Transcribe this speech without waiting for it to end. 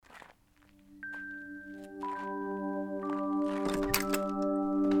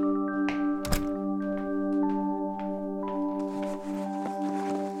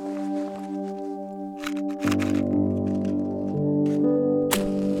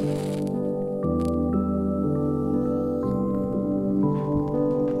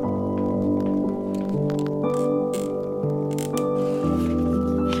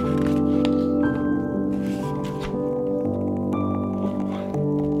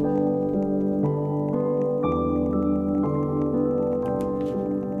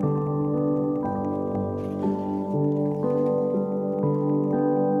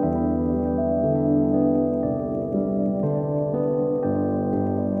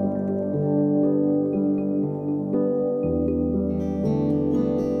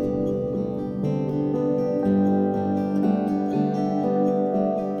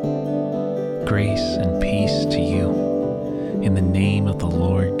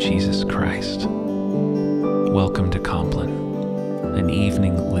Welcome to Compline, an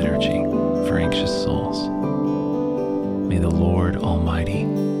evening liturgy for anxious souls. May the Lord Almighty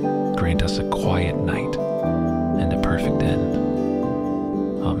grant us a quiet night and a perfect end.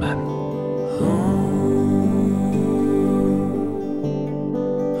 Amen.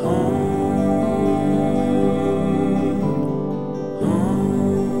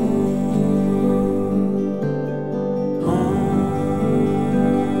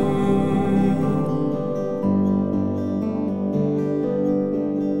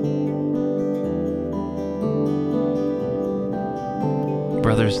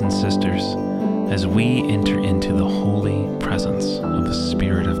 Brothers and sisters, as we enter into the holy presence of the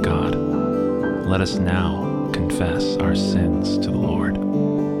Spirit of God, let us now confess our sins to the Lord.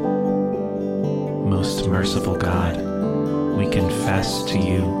 Most merciful God, we confess to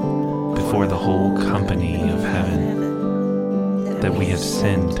you before the whole company of heaven that we have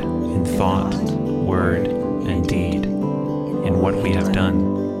sinned in thought, word, and deed, in what we have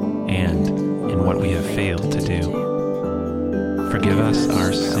done and in what we have failed to do. Forgive us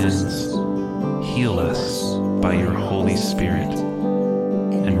our sins, heal us by your Holy Spirit,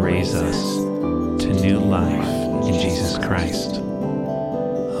 and raise us to new life in Jesus Christ.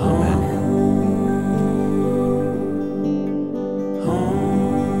 Amen.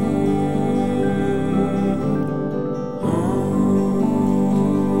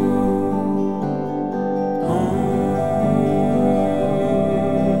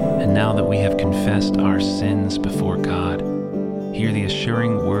 And now that we have confessed our sins before God, hear the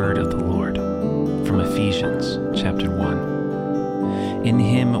assuring word of the Lord from Ephesians chapter 1. In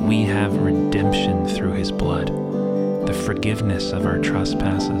him we have redemption through his blood, the forgiveness of our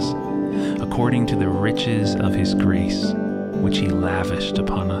trespasses, according to the riches of his grace, which he lavished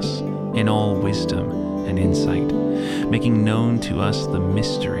upon us in all wisdom and insight, making known to us the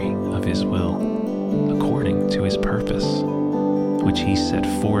mystery of his will, according to his purpose, which he set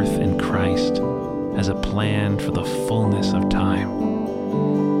forth in Christ as a plan for the fullness of time,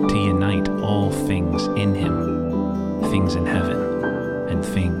 to unite all things in him, things in heaven and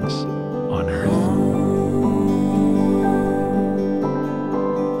things on earth.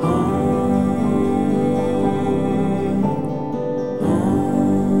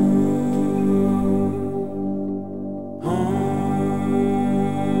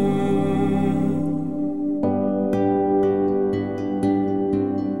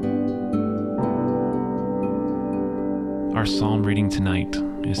 Our psalm reading tonight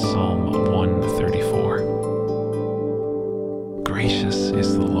is Psalm 134. Gracious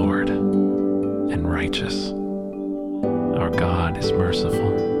is the Lord and righteous. Our God is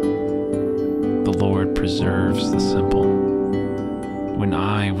merciful. The Lord preserves the simple. When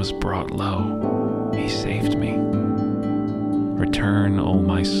I was brought low, he saved me. Return, O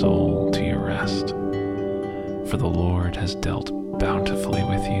my soul, to your rest, for the Lord has dealt bountifully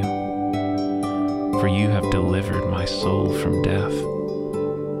with you. For you have delivered my soul from death,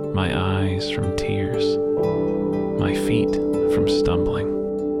 my eyes from tears, my feet from stumbling.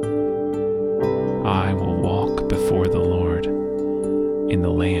 I will walk before the Lord in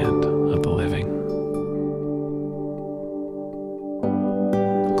the land of the living.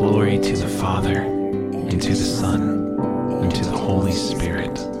 Glory to the Father, and to the Son, and to the Holy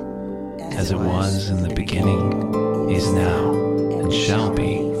Spirit, as it was in the beginning, is now, and shall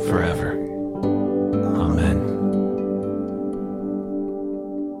be forever. Amen.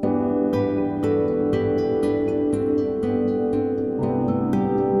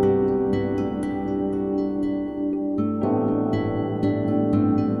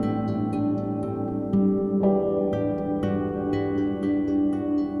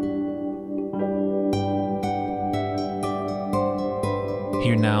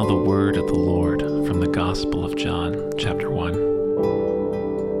 Hear now the word of the Lord from the Gospel of John, chapter 1.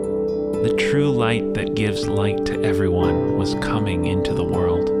 The true light that gives light to everyone was coming into the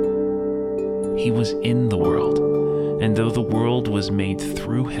world. He was in the world, and though the world was made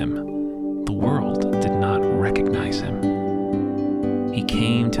through him, the world did not recognize him. He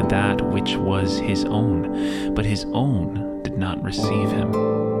came to that which was his own, but his own did not receive him.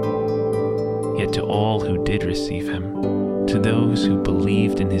 Yet to all who did receive him, to those who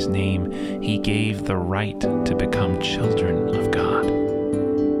believed in his name, he gave the right to become children of God.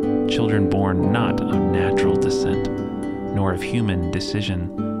 Children born not of natural descent, nor of human decision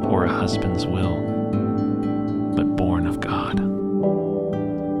or a husband's will, but born of God.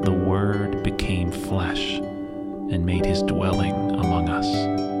 The Word became flesh and made his dwelling among us.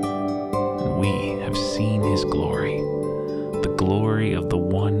 And we have seen his glory, the glory of the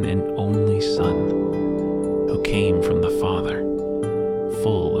one and only Son, who came from the Father,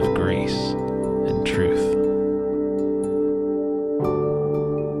 full of grace and truth.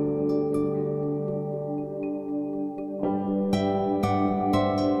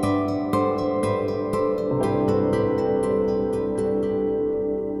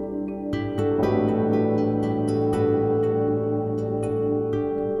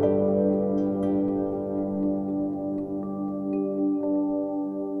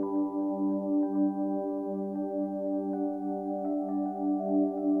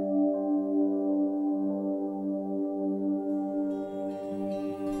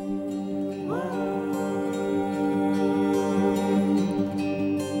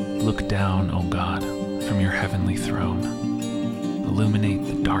 down, O God, from your heavenly throne. Illuminate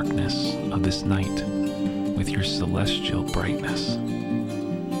the darkness of this night with your celestial brightness,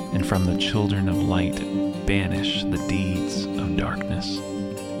 and from the children of light banish the deeds of darkness.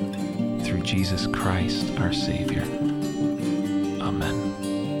 Through Jesus Christ our Savior. Amen.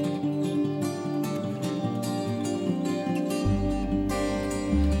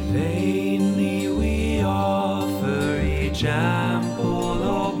 Vainly we offer each ample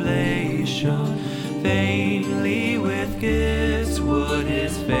oblation, vainly with gifts would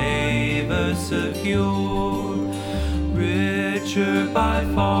his favor secure. Richer by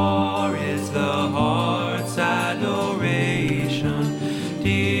far is the heart's adoration,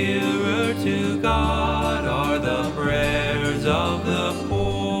 dearer to God are the prayers of the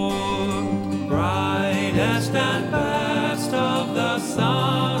poor. Brightest and best of the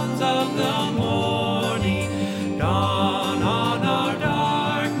sons of the morning, dawn on our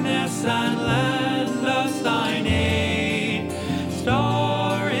darkness and lend us thine aid.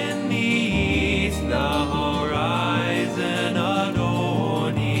 Star in the east, the horizon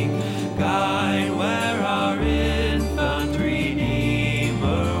adorning, guide where our infant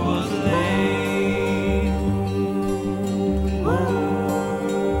Redeemer was laid.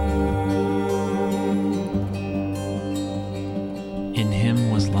 In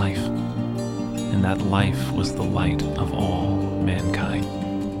him was life, and that life was the light of all mankind.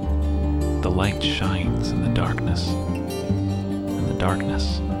 The light shines in the darkness, and the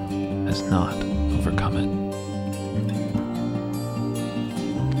darkness has not overcome it.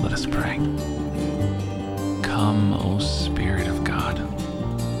 Let us pray. Come, O Spirit of God,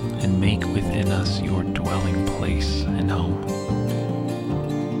 and make within us your dwelling place and home.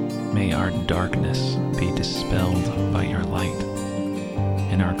 May our darkness be dispelled by your light,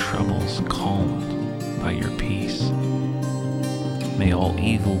 and our troubles calmed by your peace. May all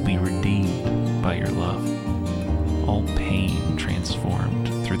evil be redeemed by your love, all pain transformed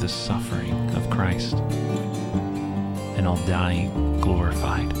through the suffering of Christ, and all dying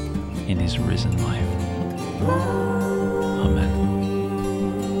glorified in his risen life. Amen.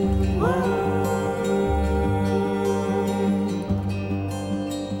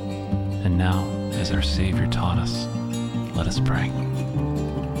 And now, as our Savior taught us, let us pray.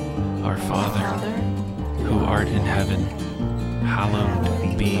 Our Father, who art in heaven,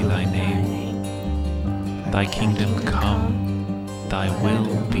 hallowed be thy name. Thy kingdom come, thy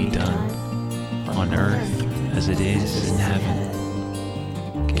will be done, on earth as it is in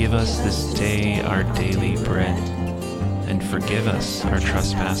heaven. Give us this day our daily bread, and forgive us our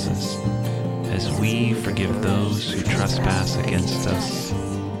trespasses, as we forgive those who trespass against us.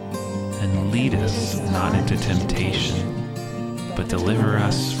 And lead us not into temptation, but deliver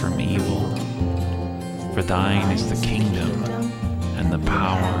us from evil. For thine is the kingdom, and the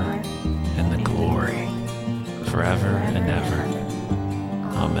power, and the glory, forever and ever.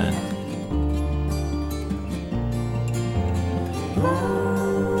 Amen.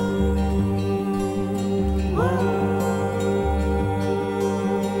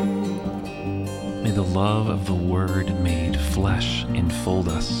 May the love of the Word made flesh enfold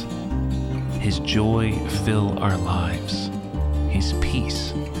us, his joy fill our lives, his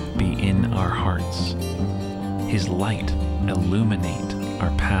peace be in our hearts, his light illuminate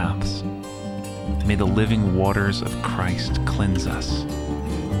our paths. May the living waters of Christ cleanse us.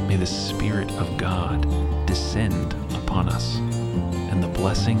 May the Spirit of God descend upon us, and the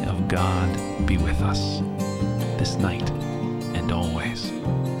blessing of God be with us this night and always.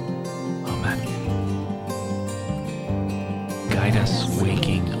 Amen. Guide us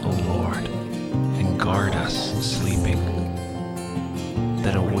waking, O Lord, and guard us sleeping,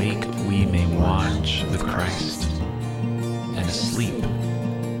 that awake we may watch with Christ, and asleep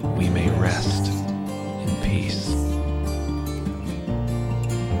we may rest in peace.